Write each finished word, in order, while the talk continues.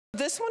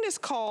this one is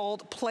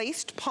called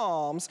Placed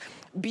Palms.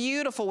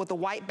 Beautiful with the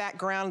white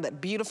background, that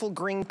beautiful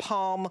green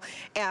palm.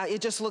 It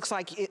just looks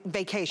like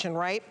vacation,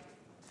 right?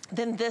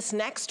 Then this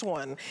next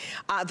one,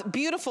 the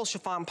beautiful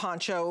chiffon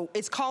poncho,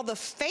 it's called the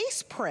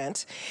face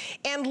print.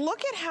 And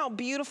look at how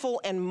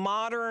beautiful and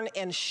modern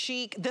and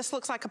chic, this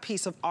looks like a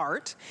piece of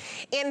art.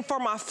 And for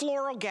my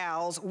floral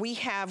gals, we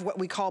have what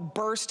we call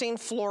bursting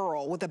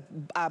floral with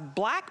a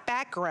black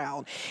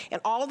background.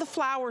 And all of the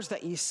flowers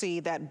that you see,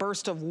 that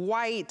burst of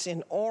white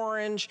and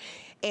orange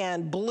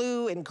and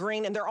blue and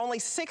green, and there are only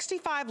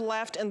 65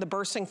 left in the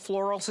bursting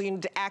floral, so you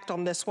need to act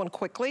on this one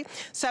quickly.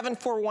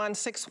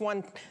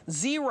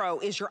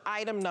 741610 is your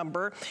item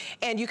number,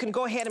 and you can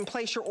go ahead and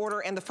place your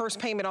order, and the first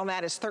payment on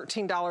that is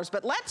 $13.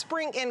 But let's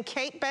bring in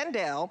Kate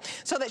Bendel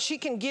so that she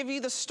can give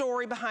you the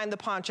story behind the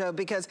poncho,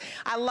 because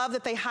I love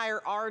that they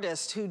hire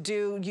artists who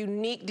do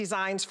unique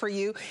designs for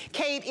you.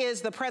 Kate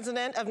is the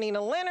president of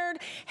Nina Leonard.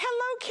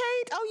 Hello,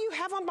 Kate. Oh, you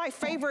have on my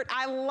favorite.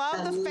 I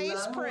love the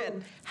face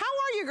print. How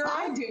are you, girl?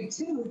 I do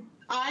too.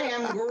 I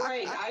am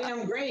great. I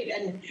am great.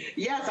 And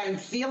yes, I'm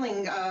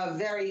feeling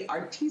very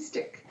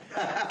artistic.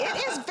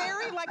 It is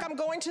very like I'm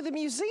going to the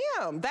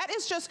museum. That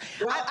is just,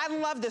 well, I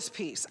love this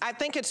piece. I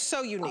think it's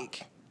so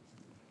unique.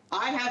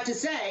 I have to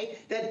say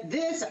that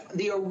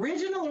the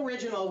original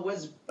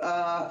was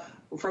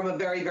from a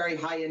very, very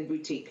high-end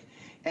boutique.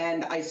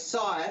 And I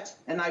saw it,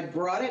 and I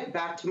brought it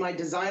back to my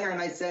designer,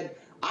 and I said,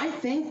 I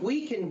think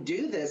we can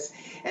do this.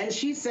 And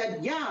she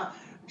said, yeah.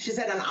 She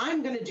said, and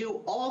I'm going to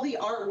do all the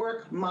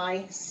artwork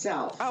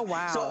myself. Oh,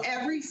 wow. So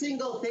every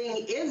single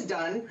thing is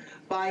done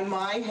by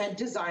my head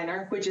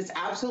designer, which is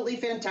absolutely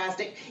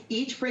fantastic.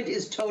 Each print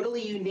is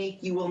totally unique.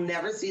 You will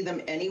never see them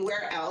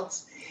anywhere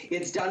else.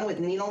 It's done with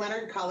Nina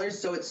Leonard colors,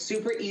 so it's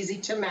super easy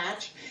to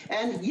match.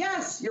 And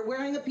yes, you're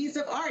wearing a piece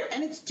of art,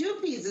 and it's 2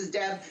 pieces,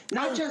 Deb,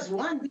 not just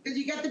one, because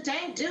you get the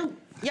tank too.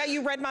 Yeah,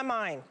 you read my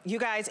mind. You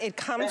guys, it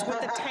comes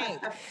with the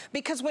tank.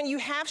 Because when you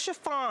have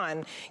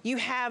chiffon, you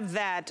have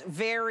that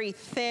very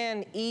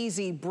thin,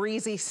 easy,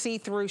 breezy,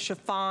 see-through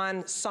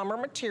chiffon summer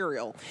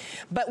material.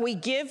 But we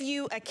give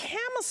you a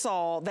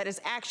camisole that is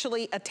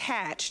actually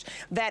attached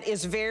that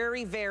is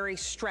very, very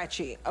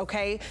stretchy,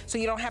 okay? So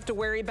you don't have to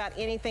worry about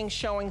anything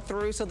showing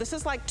through. So this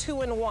is like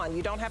 2-in-1.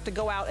 You don't have to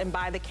go out and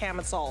buy the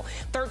camisole.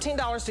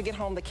 $13 to get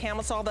home the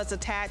camisole that's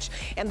attached,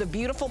 and the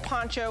beautiful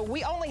poncho.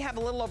 We only have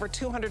a little over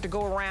 200 to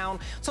go around.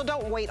 So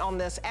don't wait on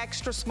this.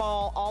 Extra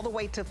small all the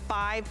way to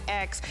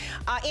 5X.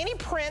 Any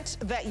print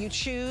that you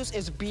choose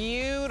is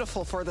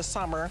beautiful for the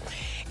summer.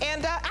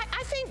 And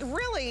I think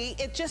really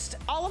it just,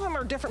 all of them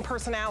are different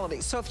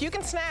personalities. So if you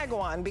can snag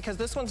one, because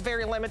this one's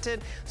very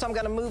limited, so I'm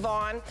gonna move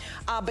on.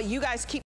 But you guys keep